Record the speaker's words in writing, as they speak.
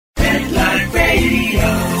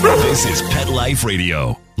This is Pet Life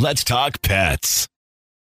Radio. Let's talk pets.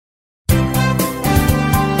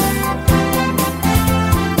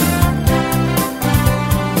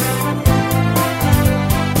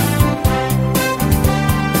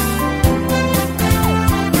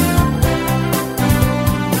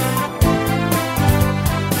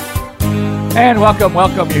 And welcome.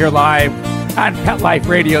 You're here live on Pet Life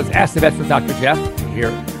Radio's Ask the Vets with Dr. Jeff.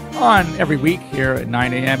 Here on every week here at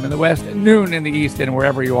 9 a.m. in the West, noon in the East, and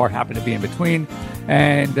wherever you are, happen to be in between.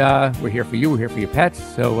 And we're here for you. We're here for your pets.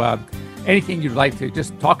 So anything you'd like to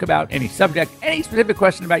just talk about, any subject, any specific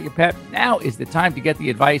question about your pet, now is the time to get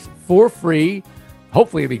the advice for free.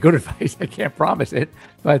 Hopefully it'll be good advice. I can't promise it,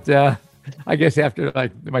 but I guess after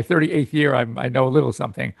like my 38th year, I know a little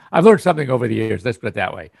something. I've learned something over the years. Let's put it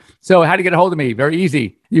that way. So how to get a hold of me? Very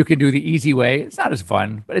easy. You can do the easy way. It's not as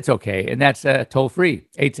fun, but it's okay. And that's toll free.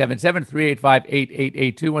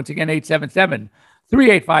 877-385-8882. Once again,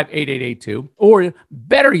 877-385-8882. Or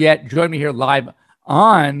better yet, join me here live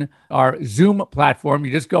on our Zoom platform.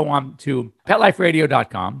 You just go on to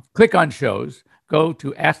PetLifeRadio.com, click on shows, go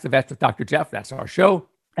to Ask the Vets with Dr. Jeff. That's our show.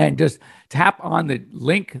 And just tap on the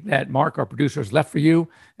link that Mark, our producer, has left for you,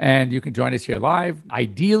 and you can join us here live.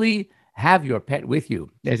 Ideally, have your pet with you.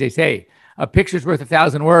 As they say, a picture's worth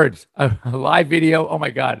 1,000 words. A live video, oh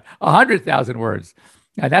my God, 100,000 words.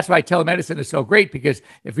 And that's why telemedicine is so great, because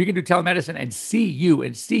if we can do telemedicine and see you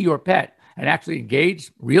and see your pet and actually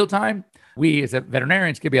engage real time, we as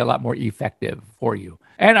veterinarians can be a lot more effective for you.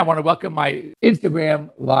 And I want to welcome my Instagram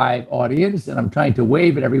live audience, and I'm trying to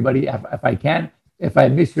wave at everybody if I can. If I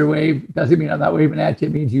miss your wave, doesn't mean I'm not waving at you.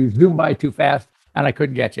 It means you zoomed by too fast and I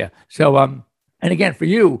couldn't get you. So, and again, for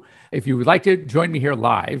you, if you would like to join me here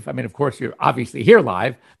live, I mean, of course, you're obviously here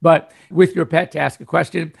live, but with your pet to ask a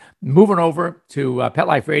question, moving over to Pet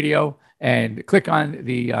Life Radio and click on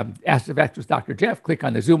the Ask the Vets with Dr. Jeff, click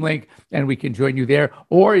on the Zoom link, and we can join you there.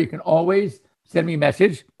 Or you can always send me a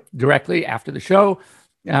message directly after the show.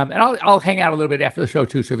 And I'll hang out a little bit after the show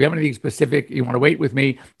too. So if you have anything specific you want to wait with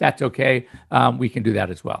me, that's okay. We can do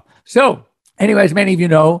that as well. So anyways, many of you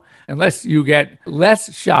know, unless you get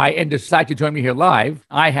less shy and decide to join me here live,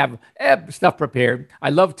 I have stuff prepared.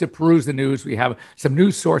 I love to peruse the news. We have some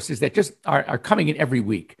news sources that just are coming in every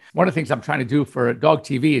week. One of the things I'm trying to do for Dog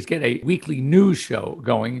TV is get a weekly news show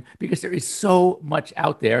going, because there is so much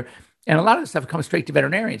out there. And a lot of the stuff comes straight to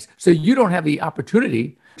veterinarians. So you don't have the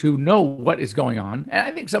opportunity to know what is going on. And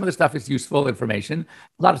I think some of the stuff is useful information.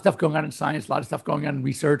 A lot of stuff going on in science, a lot of stuff going on in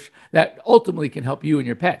research that ultimately can help you and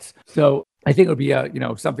your pets. So I think it would be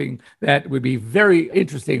something that would be very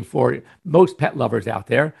interesting for most pet lovers out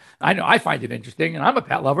there. I know I find it interesting, and I'm a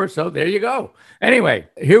pet lover, so there you go. Anyway,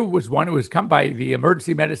 here was one who was come by the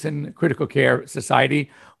Emergency Medicine Critical Care Society.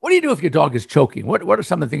 What do you do if your dog is choking? What are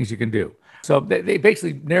some of the things you can do? So they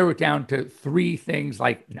basically narrow it down to three things,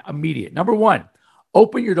 like immediate. Number one,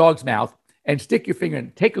 open your dog's mouth and stick your finger in.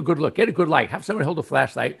 Take a good look. Get a good light. Have someone hold a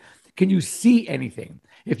flashlight. Can you see anything?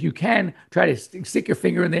 If you can, try to stick your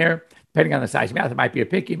finger in there, depending on the size of your mouth. It might be a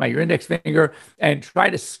pinky, it might be your index finger, and try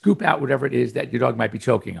to scoop out whatever it is that your dog might be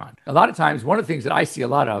choking on. A lot of times, one of the things that I see a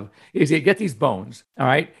lot of is they get these bones, all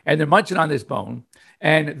right, and they're munching on this bone,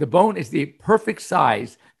 and the bone is the perfect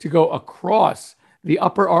size to go across the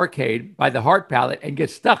upper arcade by the heart palate and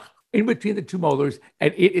get stuck in between the two molars,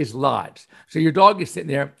 and it is lodged. So your dog is sitting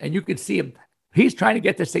there, and you can see him. He's trying to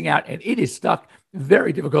get this thing out, and it is stuck.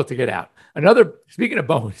 Very difficult to get out. Speaking of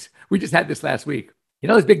bones, we just had this last week. You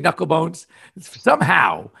know those big knuckle bones?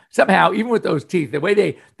 Somehow, even with those teeth, the way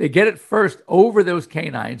they get it first over those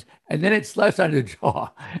canines, and then it slides on the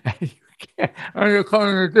jaw.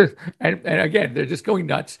 And again, they're just going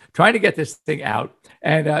nuts, trying to get this thing out.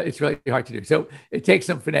 And it's really hard to do. So it takes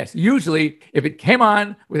some finesse. Usually, if it came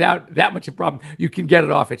on without that much of a problem, you can get it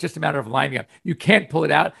off. It's just a matter of lining up. You can't pull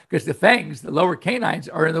it out because the fangs, the lower canines,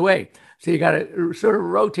 are in the way. So you got to sort of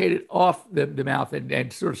rotate it off the mouth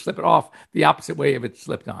and sort of slip it off the opposite way if it's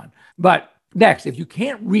slipped on. But next, if you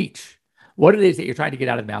can't reach what it is that you're trying to get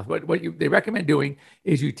out of the mouth, they recommend doing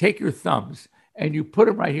is you take your thumbs and you put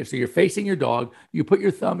them right here. So you're facing your dog. You put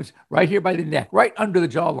your thumbs right here by the neck, right under the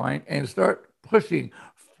jawline, and start pushing,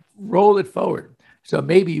 roll it forward. So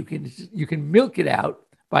maybe you can milk it out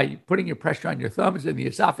by putting your pressure on your thumbs and the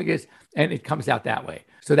esophagus, and it comes out that way.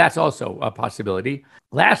 So that's also a possibility.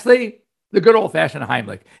 Lastly, the good old-fashioned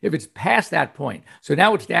Heimlich. If it's past that point, so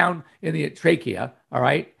now it's down in the trachea, all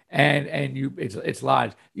right, and it's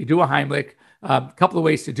lodged. You do a Heimlich. A couple of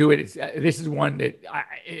ways to do it. This is one that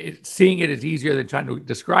seeing it is easier than trying to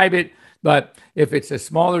describe it. But if it's a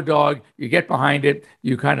smaller dog, you get behind it.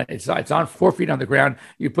 You it's on 4 feet on the ground.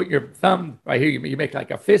 You put your thumb right here. You make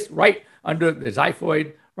like a fist right under the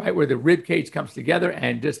xiphoid, right where the rib cage comes together,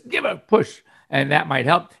 and just give a push. And that might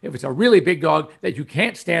help. If it's a really big dog that you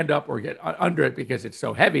can't stand up or get under it because it's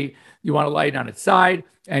so heavy, you want to lie it on its side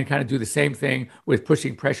and kind of do the same thing with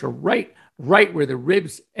pushing pressure right where the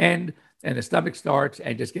ribs end and the stomach starts,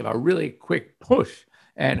 and just give a really quick push.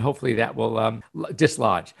 And hopefully that will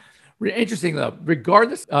dislodge. Interesting though,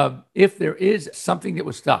 regardless of if there is something that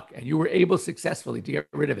was stuck and you were able successfully to get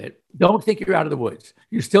rid of it, don't think you're out of the woods.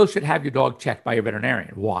 You still should have your dog checked by your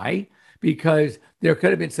veterinarian. Why? Because there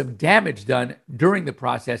could have been some damage done during the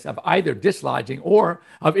process of either dislodging or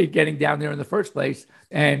of it getting down there in the first place.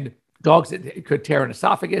 And dogs that could tear an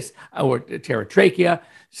esophagus or tear a trachea.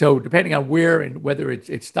 So depending on where and whether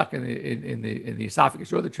it's stuck in the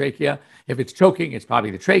esophagus or the trachea, if it's choking, it's probably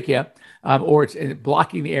the trachea, or it's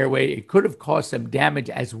blocking the airway. It could have caused some damage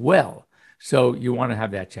as well. So you want to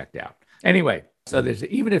have that checked out. Anyway, so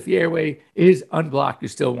even if the airway is unblocked, you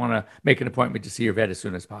still want to make an appointment to see your vet as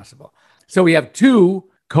soon as possible. So we have 2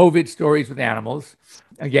 COVID stories with animals.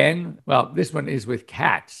 Again, well, this one is with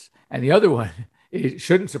cats, and the other one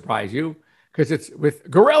shouldn't surprise you because it's with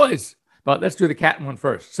gorillas. But let's do the cat one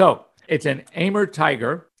first. So it's an Amur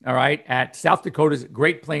tiger, all right, at South Dakota's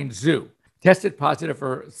Great Plains Zoo, tested positive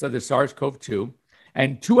for the SARS-CoV-2,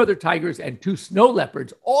 and 2 other tigers and 2 snow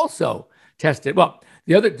leopards also tested. Well,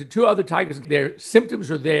 the 2 other tigers, their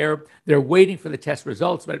symptoms are there. They're waiting for the test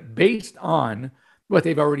results, but based on what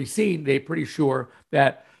they've already seen, they're pretty sure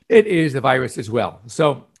that it is the virus as well.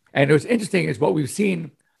 So, and what's interesting is what we've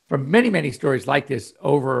seen from many, many stories like this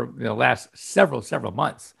over the last several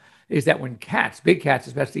months is that when cats, big cats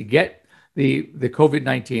especially, get the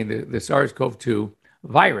COVID-19, the SARS-CoV-2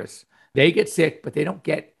 virus, they get sick, but they don't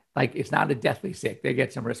get, like, it's not a deathly sick. They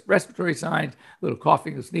get some respiratory signs, a little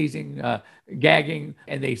coughing, sneezing, gagging,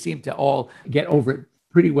 and they seem to all get over it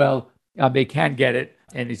pretty well. They can get it,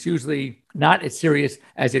 and it's usually not as serious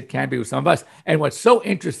as it can be with some of us. And what's so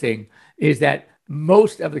interesting is that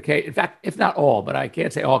most of the case, in fact, if not all, but I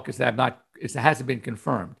can't say all because it hasn't been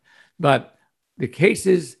confirmed, but the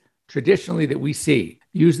cases traditionally that we see,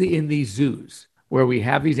 usually in these zoos where we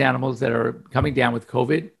have these animals that are coming down with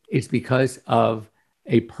COVID, is because of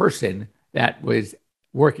a person that was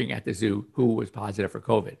working at the zoo who was positive for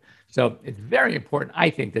COVID. So it's very important, I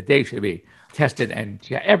think, that they should be tested. And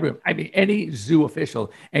any zoo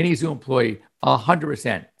official, any zoo employee,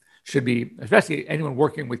 100% should be, especially anyone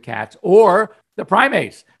working with cats or the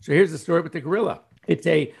primates. So here's the story with the gorilla. It's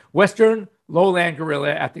a Western lowland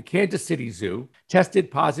gorilla at the Kansas City Zoo,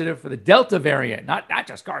 tested positive for the Delta variant, not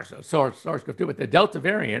just SARS-CoV-2, but the Delta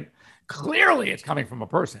variant. Clearly, it's coming from a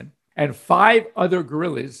person. And 5 other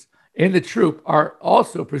gorillas in the troop are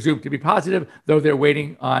also presumed to be positive, though they're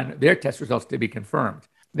waiting on their test results to be confirmed.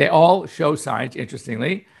 They all show signs,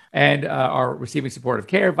 interestingly, and are receiving supportive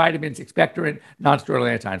care, vitamins, expectorant,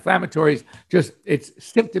 non-steroidal anti-inflammatories. Just, it's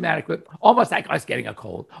symptomatic, almost like us getting a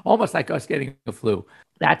cold, almost like us getting a flu.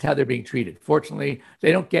 That's how they're being treated. Fortunately,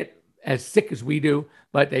 they don't get as sick as we do,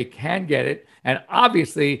 but they can get it. And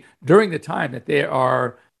obviously, during the time that they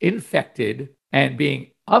are infected and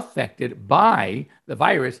being affected by the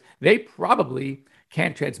virus, they probably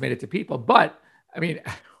can transmit it to people. But I mean,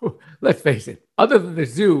 let's face it, other than the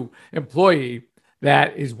zoo employee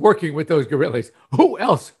that is working with those gorillas, who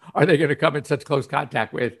else are they going to come in such close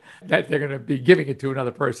contact with that they're going to be giving it to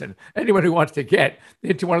another person? Anyone who wants to get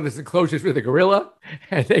into one of those enclosures with a gorilla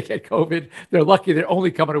and they get COVID, they're lucky they're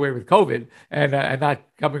only coming away with COVID and not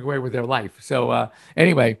coming away with their life. So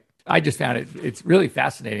anyway, I just found it's really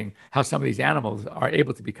fascinating how some of these animals are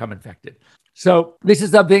able to become infected. So this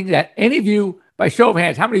is something that any of you, by show of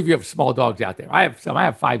hands, how many of you have small dogs out there? I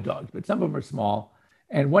have 5 dogs, but some of them are small.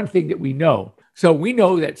 And one thing that we know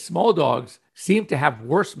that small dogs seem to have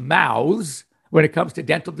worse mouths when it comes to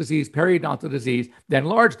dental disease, periodontal disease, than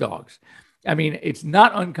large dogs. I mean, it's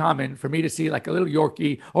not uncommon for me to see like a little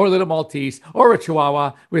Yorkie or a little Maltese or a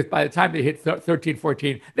Chihuahua with, by the time they hit 13,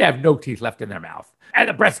 14, they have no teeth left in their mouth. And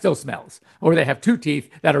the breath still smells. Or they have 2 teeth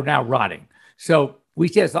that are now rotting. So we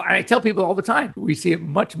see it. I tell people all the time, we see it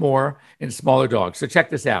much more in smaller dogs. So check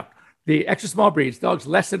this out. The extra small breeds, dogs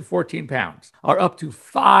less than 14 pounds, are up to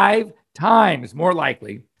 5 times more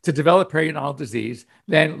likely to develop periodontal disease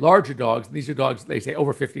than larger dogs. These are dogs, they say,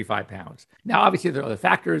 over 55 pounds. Now, obviously, there are other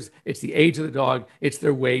factors. It's the age of the dog. It's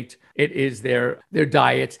their weight. It is their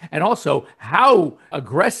diets. And also how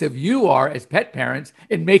aggressive you are as pet parents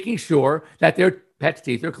in making sure that their pet's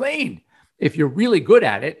teeth are clean. If you're really good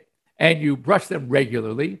at it and you brush them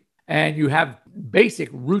regularly and you have basic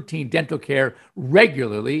routine dental care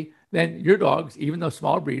regularly, then your dogs, even though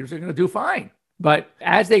small breeders, are going to do fine. But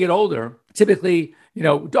as they get older, typically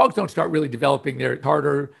dogs don't start really developing their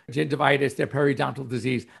tartar gingivitis, their periodontal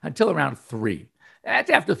disease until around 3.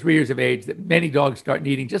 That's after 3 years of age that many dogs start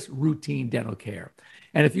needing just routine dental care.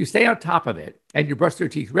 And if you stay on top of it and you brush their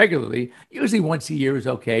teeth regularly, usually once a year is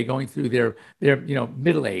okay, going through their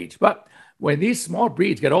middle age. But when these small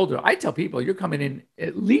breeds get older, I tell people you're coming in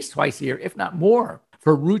at least twice a year, if not more,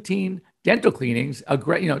 for routine dental cleanings,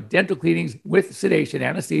 dental cleanings with sedation,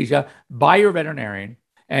 anesthesia by your veterinarian.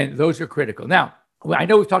 And those are critical. Now, I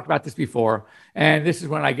know we've talked about this before, and this is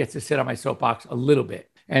when I get to sit on my soapbox a little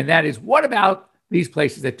bit. And that is, what about these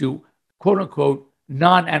places that do quote unquote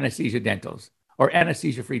non-anesthesia dentals or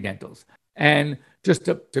anesthesia-free dentals? And just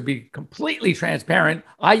to be completely transparent,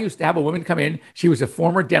 I used to have a woman come in. She was a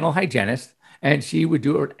former dental hygienist, and she would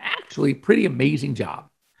do an actually pretty amazing job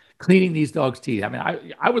cleaning these dogs' teeth. I mean,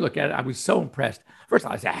 I would look at it. I was so impressed. First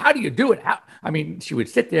of all, I said, how do you do it? She would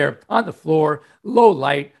sit there on the floor, low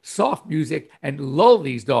light, soft music, and lull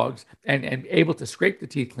these dogs and able to scrape the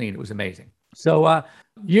teeth clean. It was amazing. So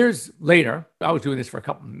years later, I was doing this for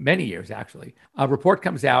many years, actually. A report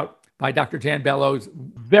comes out by Dr. Jan Bellows,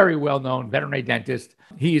 very well-known veterinary dentist.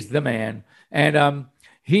 He's the man. And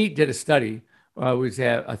he did a study. It was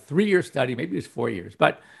a 3-year study, maybe it was 4 years.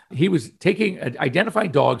 But he was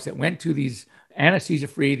identifying dogs that went to these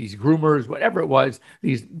anesthesia-free, these groomers, whatever it was,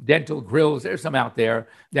 these dental grills. There's some out there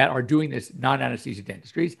that are doing this non-anesthesia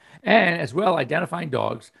dentistries. And as well, identifying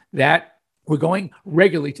dogs that were going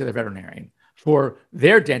regularly to the veterinarian for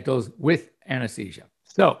their dentals with anesthesia.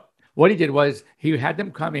 So what he did was he had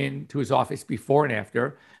them come in to his office before and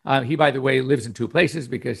after. He, by the way, lives in 2 places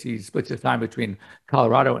because he splits his time between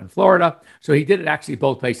Colorado and Florida. So he did it actually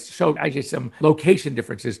both places, showed actually some location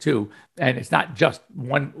differences too. And it's not just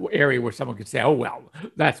one area where someone could say, oh, well,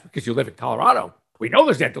 that's because you live in Colorado. We know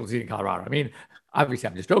there's dental disease in Colorado. I mean, obviously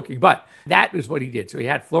I'm just joking, but that is what he did. So he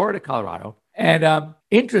had Florida, Colorado. And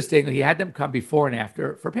interestingly, he had them come before and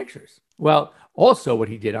after for pictures. Well, also what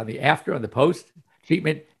he did on the post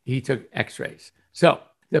treatment, he took x-rays. So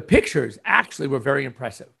the pictures actually were very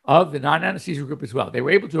impressive of the non-anesthesia group as well. They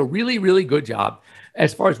were able to do a really, really good job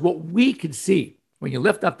as far as what we could see. When you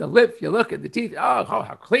lift up the lip, you look at the teeth, oh,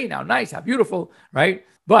 how clean, how nice, how beautiful, right?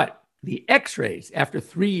 But the x-rays after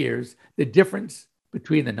 3 years, the difference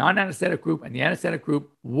between the non-anesthetic group and the anesthetic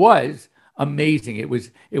group was amazing. It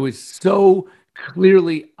was so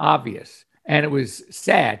clearly obvious. And it was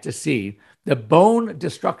sad to see the bone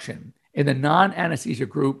destruction in the non-anesthesia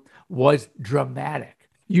group was dramatic.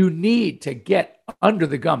 You need to get under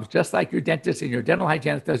the gums, just like your dentist and your dental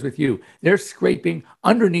hygienist does with you. They're scraping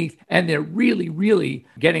underneath, and they're really, really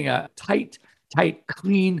getting a tight,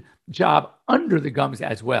 clean job under the gums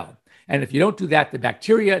as well. And if you don't do that, the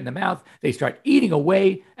bacteria in the mouth, they start eating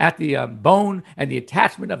away at the bone and the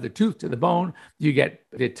attachment of the tooth to the bone. You get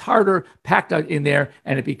the tartar packed out in there,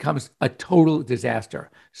 and it becomes a total disaster.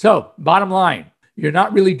 So bottom line, you're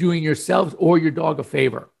not really doing yourselves or your dog a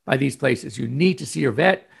favor by these places. You need to see your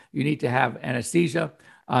vet. You need to have anesthesia.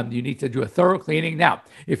 You need to do a thorough cleaning. Now,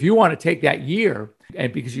 if you want to take that year,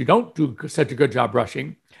 and because you don't do such a good job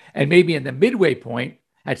brushing, and maybe in the midway point,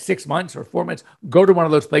 at 6 months or 4 months, go to one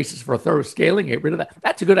of those places for a thorough scaling, get rid of that.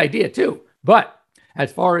 That's a good idea too. But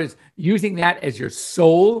as far as using that as your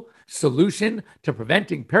sole solution to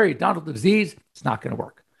preventing periodontal disease, it's not going to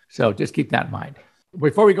work. So just keep that in mind.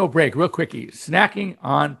 Before we go break, real quickie, snacking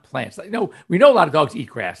on plants. We know a lot of dogs eat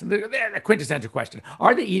grass. And the quintessential question,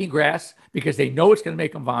 are they eating grass because they know it's going to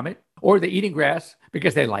make them vomit? Or are they eating grass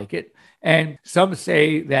because they like it? And some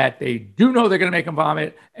say that they do know they're going to make them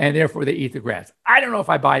vomit, and therefore they eat the grass. I don't know if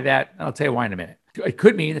I buy that, and I'll tell you why in a minute. It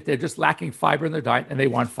could mean that they're just lacking fiber in their diet and they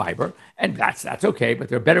want fiber, and that's okay, but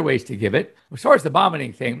there are better ways to give it. As far as the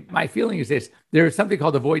vomiting thing, my feeling is this: there is something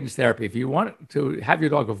called avoidance therapy. If you want to have your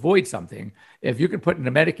dog avoid something, if you can put an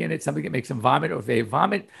emetic in it, something that makes them vomit, or if they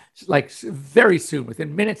vomit like very soon,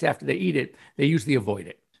 within minutes after they eat it, they usually avoid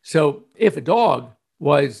it. So if a dog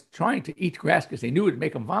was trying to eat grass because they knew it would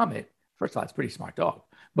make them vomit, first of all, it's a pretty smart dog.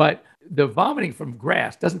 But the vomiting from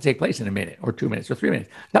grass doesn't take place in a minute or 2 minutes or 3 minutes.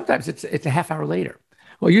 Sometimes it's a half hour later.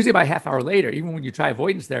 Well, usually by a half hour later, even when you try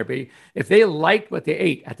avoidance therapy, if they liked what they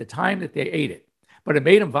ate at the time that they ate it, but it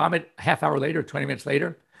made them vomit a half hour later, 20 minutes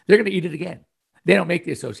later, they're going to eat it again. They don't make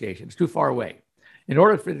the association. It's too far away. In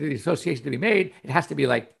order for the association to be made, it has to be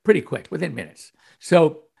like pretty quick, within minutes.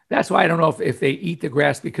 So that's why I don't know if they eat the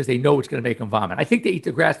grass because they know it's going to make them vomit. I think they eat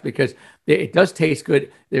the grass because it does taste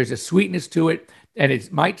good. There's a sweetness to it, and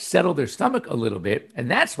it might settle their stomach a little bit,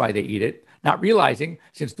 and that's why they eat it, not realizing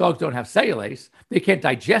since dogs don't have cellulase, they can't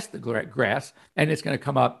digest the grass, and it's going to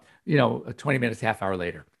come up, 20 minutes, half hour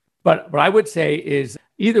later. But what I would say is,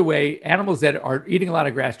 either way, animals that are eating a lot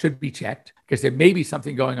of grass should be checked because there may be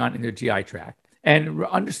something going on in their GI tract. And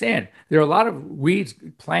understand there are a lot of weeds,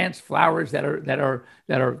 plants, flowers that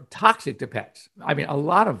are toxic to pets. I mean, a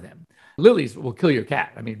lot of them. Lilies will kill your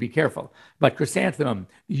cat. I mean, be careful. But chrysanthemum,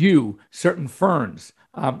 yew, certain ferns.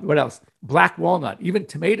 What else? Black walnut, even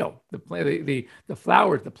tomato. The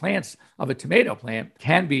flowers, the plants of a tomato plant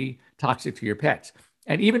can be toxic to your pets.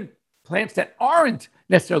 And even plants that aren't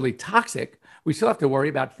necessarily toxic, we still have to worry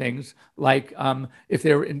about things like if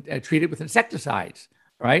they're treated with insecticides.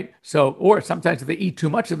 Right? So, or sometimes if they eat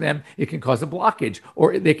too much of them, it can cause a blockage,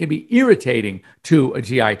 or they can be irritating to a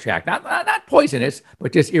GI tract. Not poisonous,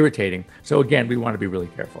 but just irritating. So again, we want to be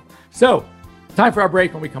really careful. So, time for our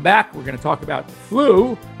break. When we come back, we're going to talk about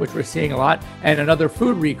flu, which we're seeing a lot, and another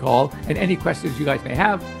food recall, and any questions you guys may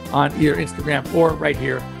have on either Instagram or right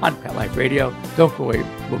here on Pet Life Radio. Don't go away.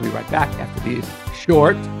 We'll be right back after these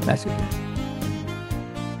short messages.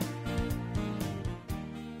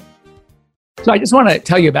 So I just want to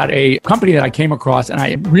tell you about a company that I came across, and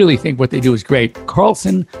I really think what they do is great.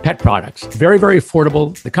 Carlson Pet Products. Very, very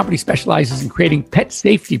affordable. The company specializes in creating pet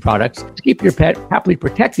safety products to keep your pet happily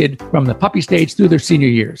protected from the puppy stage through their senior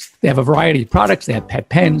years. They have a variety of products. They have pet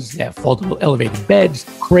pens. They have foldable elevated beds,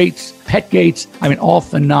 crates, pet gates. I mean, all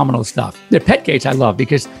phenomenal stuff. Their pet gates I love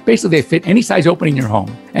because basically they fit any size opening in your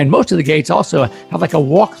home. And most of the gates also have like a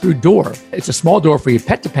walk-through door. It's a small door for your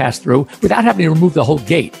pet to pass through without having to remove the whole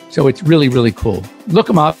gate. So it's really, really cool. Look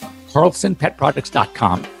them up,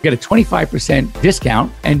 carlsonpetproducts.com. Get a 25%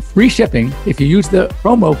 discount and free shipping if you use the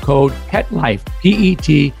promo code PETLIFE,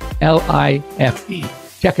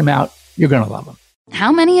 PETLIFE. Check them out. You're going to love them.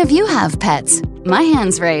 How many of you have pets? My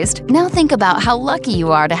hand's raised. Now think about how lucky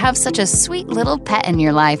you are to have such a sweet little pet in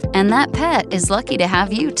your life, and that pet is lucky to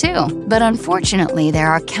have you too. But unfortunately, there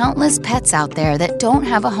are countless pets out there that don't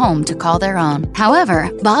have a home to call their own. However,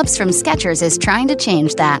 Bob's from Skechers is trying to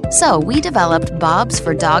change that. So we developed Bob's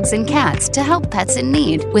for dogs and cats to help pets in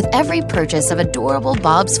need. With every purchase of adorable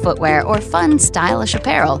Bob's footwear or fun, stylish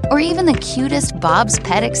apparel, or even the cutest Bob's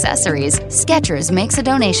pet accessories, Skechers makes a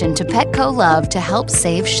donation to Petco Love to help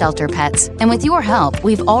save shelter pets. And with your help,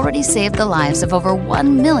 we've already saved the lives of over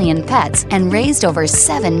 1 million pets and raised over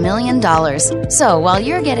 $7 million. So while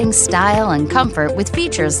you're getting style and comfort with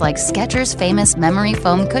features like Skechers' famous memory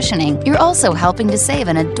foam cushioning, you're also helping to save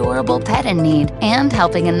an adorable pet in need and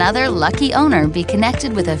helping another lucky owner be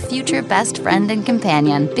connected with a future best friend and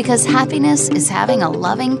companion, because happiness is having a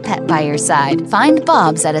loving pet by your side. Find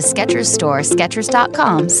Bob's at a Skechers store,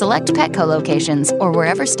 Skechers.com, select Petco locations, or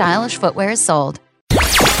wherever stylish footwear is sold.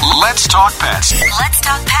 Let's talk pets. Let's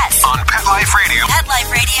talk pets On Pet Life Radio. Pet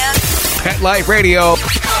Life Radio.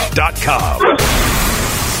 PetLifeRadio.com.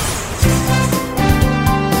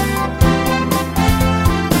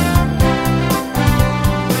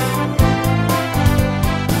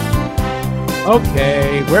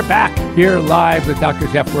 Okay, we're back here live with Dr.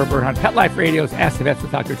 Jeff Werber on Pet Life Radio's Ask the Vets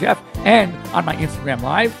with Dr. Jeff, and on my Instagram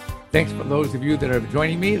Live. Thanks for those of you that are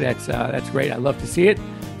joining me. That's great. I love to see it.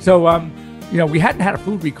 So, we hadn't had a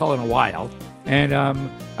food recall in a while, and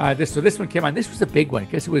this one came on. This was a big one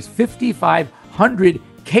because it was 5,500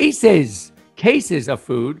 cases of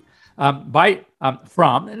food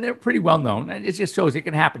from, and they're pretty well known, and it just shows it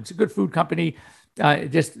can happen. It's a good food company.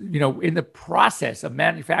 In the process of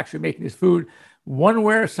manufacturing, making this food,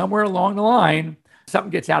 somewhere along the line,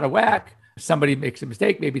 something gets out of whack. Somebody makes a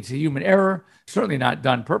mistake. Maybe it's a human error. Certainly not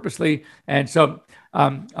done purposely. And so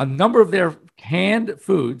a number of their canned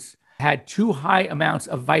foods had too high amounts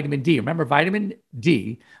of vitamin D. Remember, vitamin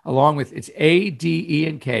D, along with its A, D, E,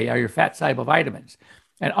 and K, are your fat-soluble vitamins.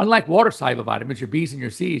 And unlike water-soluble vitamins, your B's and your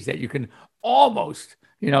C's, that you can almost,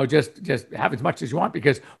 just have as much as you want,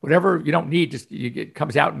 because whatever you don't need, it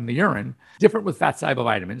comes out in the urine. Different with fat-soluble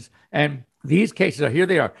vitamins. And these cases here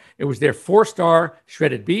they are. It was their 4-star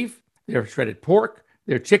shredded beef, their shredded pork,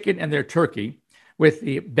 their chicken, and their turkey, with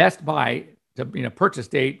the best buy purchase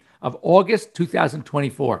date of August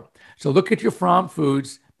 2024. So look at your From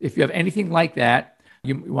Foods. If you have anything like that,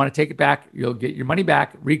 you want to take it back, you'll get your money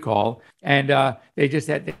back, recall. And they just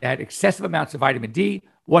had excessive amounts of vitamin D.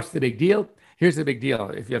 What's the big deal? Here's the big deal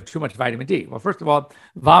if you have too much vitamin D. Well, first of all,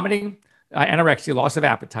 vomiting, anorexia, loss of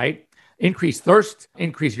appetite, increased thirst,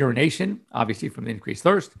 increased urination, obviously from the increased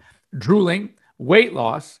thirst, drooling, weight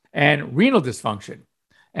loss, and renal dysfunction.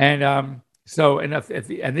 And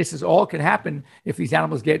and this is all can happen if these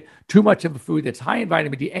animals get too much of a food that's high in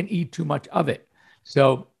vitamin D and eat too much of it.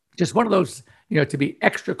 So just one of those, to be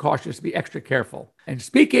extra cautious, be extra careful. And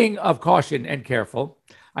speaking of caution and careful,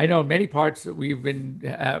 I know in many parts that we've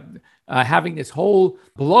been having this whole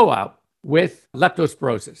blowout with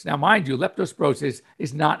leptospirosis. Now, mind you, leptospirosis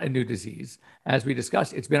is not a new disease. As we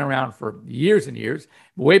discussed, it's been around for years and years.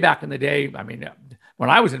 Way back in the day, I mean, when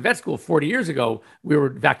I was in vet school 40 years ago, we were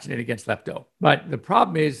vaccinated against lepto. But the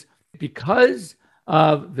problem is because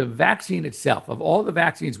of the vaccine itself, of all the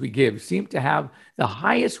vaccines we give, seem to have the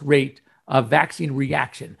highest rate of vaccine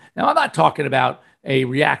reaction. Now, I'm not talking about a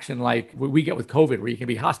reaction like we get with COVID where you can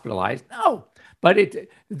be hospitalized. No, but the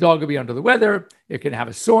dog will be under the weather. It can have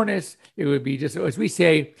a soreness. It would be just, as we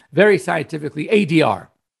say, very scientifically, ADR.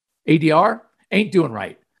 ADR ain't doing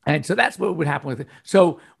right. And so that's what would happen with it.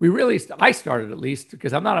 So I started at least,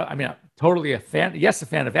 because I'm totally a fan, yes, a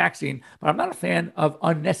fan of vaccine, but I'm not a fan of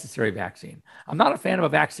unnecessary vaccine. I'm not a fan of a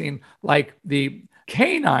vaccine like the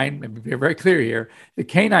canine, and be very clear here, the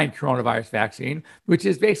canine coronavirus vaccine, which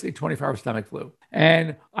is basically 24-hour stomach flu.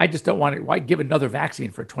 And I just don't want to, why give another vaccine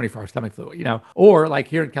for 24-hour stomach flu, Or like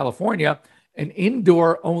here in California, an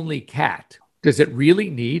indoor-only cat. Does it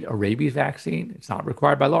really need a rabies vaccine? It's not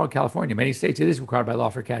required by law in California. Many states it is required by law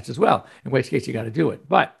for cats as well, in which case you got to do it.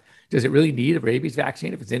 But does it really need a rabies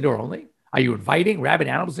vaccine if it's indoor only? Are you inviting rabid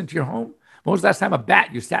animals into your home? When was the last time a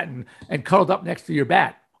bat you sat and cuddled up next to your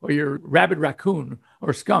bat or your rabid raccoon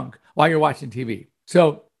or skunk while you're watching TV?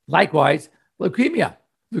 So likewise, leukemia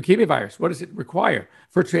virus, what does it require?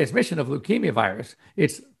 For transmission of leukemia virus,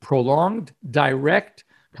 it's prolonged direct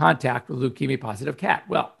contact with leukemia positive cat.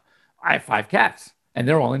 Well, I have 5 cats and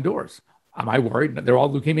they're all indoors. Am I worried? They're all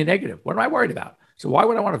leukemia negative. What am I worried about? So why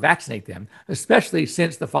would I want to vaccinate them, especially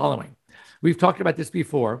since the following? We've talked about this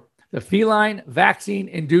before, the feline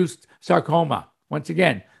vaccine-induced sarcoma. Once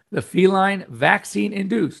again, the feline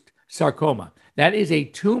vaccine-induced sarcoma. That is a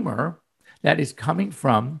tumor that is coming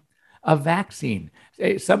from a vaccine.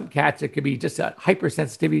 Some cats, it could be just a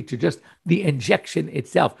hypersensitivity to just the injection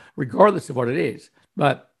itself, regardless of what it is.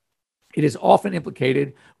 But it is often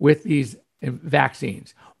implicated with these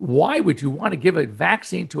vaccines. Why would you want to give a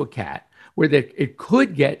vaccine to a cat where it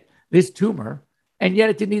could get this tumor and yet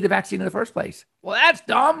it didn't need the vaccine in the first place? Well, that's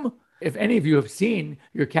dumb. If any of you have seen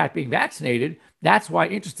your cat being vaccinated, that's why,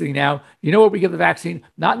 interestingly now, you know where we give the vaccine?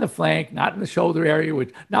 Not in the flank, not in the shoulder area,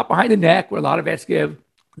 not behind the neck where a lot of vets give.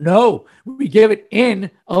 No, we give it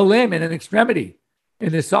in a limb, in an extremity,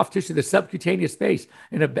 in the soft tissue, the subcutaneous space,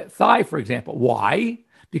 in a thigh, for example. Why?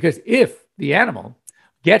 Because if the animal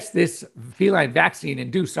gets this feline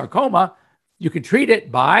vaccine-induced sarcoma, you can treat it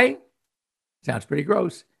by, sounds pretty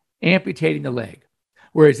gross, amputating the leg.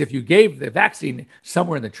 Whereas if you gave the vaccine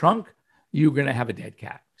somewhere in the trunk, you're going to have a dead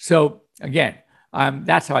cat. So again,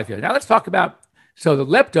 that's how I feel. Now let's talk about, so the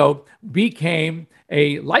lepto became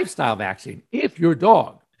a lifestyle vaccine. If you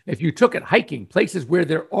took it hiking, places where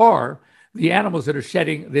there are the animals that are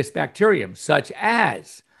shedding this bacterium, such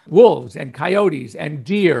as wolves and coyotes and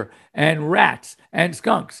deer and rats and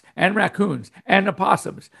skunks and raccoons and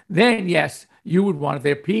opossums, then yes, you would want, if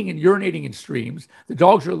they're peeing and urinating in streams, the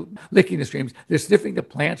dogs are licking the streams, they're sniffing the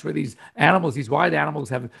plants where these animals, these wild animals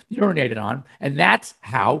have urinated on, and that's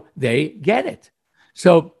how they get it.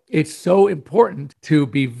 So it's so important to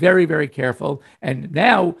be very, very careful. And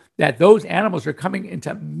now that those animals are coming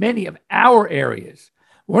into many of our areas,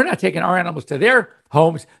 we're not taking our animals to their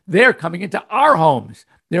homes, they're coming into our homes.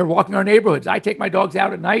 They're walking our neighborhoods. I take my dogs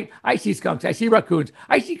out at night. I see skunks. I see raccoons.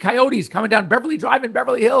 I see coyotes coming down Beverly Drive in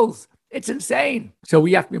Beverly Hills. It's insane. So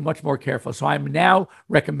we have to be much more careful. So I'm now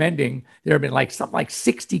recommending, there have been something like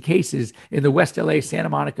 60 cases in the West LA, Santa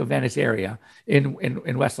Monica, Venice area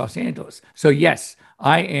in West Los Angeles. So yes,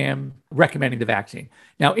 I am recommending the vaccine.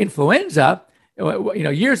 Now, influenza,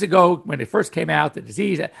 years ago when it first came out, the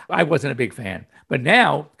disease, I wasn't a big fan. But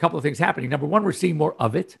now, a couple of things happening. Number one, we're seeing more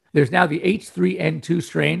of it. There's now the H3N2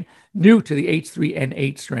 strain, new to the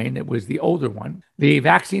H3N8 strain that was the older one. The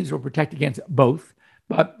vaccines will protect against both.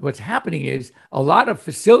 But what's happening is a lot of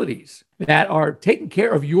facilities that are taking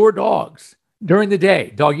care of your dogs during the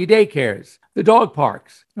day, doggy daycares, the dog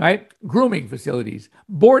parks, right? Grooming facilities,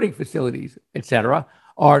 boarding facilities, etc.,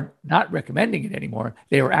 are not recommending it anymore.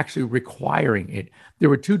 They are actually requiring it. There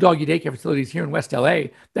were 2 doggy daycare facilities here in West LA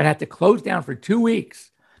that had to close down for 2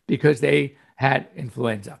 weeks because they had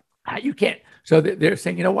influenza. You can't. So they're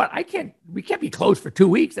saying, you know what? We can't be closed for 2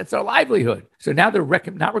 weeks. That's our livelihood. So now they're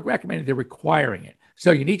not recommending, they're requiring it.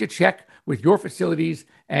 So you need to check with your facilities.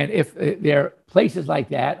 And if there are places like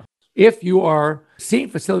that, if you are seeing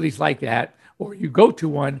facilities like that, or you go to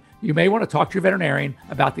one, you may want to talk to your veterinarian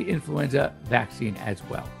about the influenza vaccine as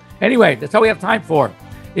well. Anyway, that's all we have time for.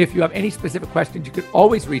 If you have any specific questions, you can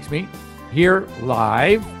always reach me here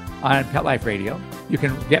live on Pet Life Radio. You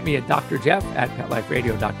can get me at Dr. Jeff at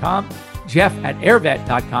PetLifeRadio.com, Jeff at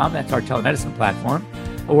AirVet.com. That's our telemedicine platform.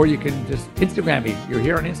 or you can just Instagram me. You're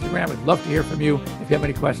here on Instagram. I'd love to hear from you. If you have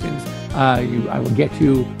any questions, I will get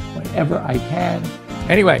you whenever I can.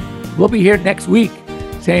 Anyway, we'll be here next week.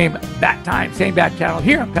 Same bat time, same bat channel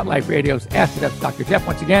here on Pet Life Radio's Ask the Vet with Dr. Jeff.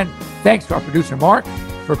 Once again, thanks to our producer, Mark,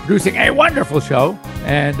 for producing a wonderful show.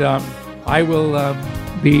 And I will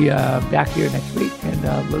be back here next week. And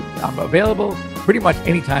I'm available pretty much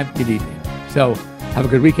anytime you need me. So have a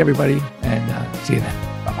good week, everybody, and see you then.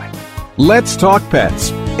 Bye-bye. Let's Talk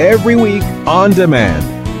Pets, every week on demand,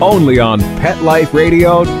 only on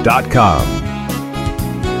PetLifeRadio.com.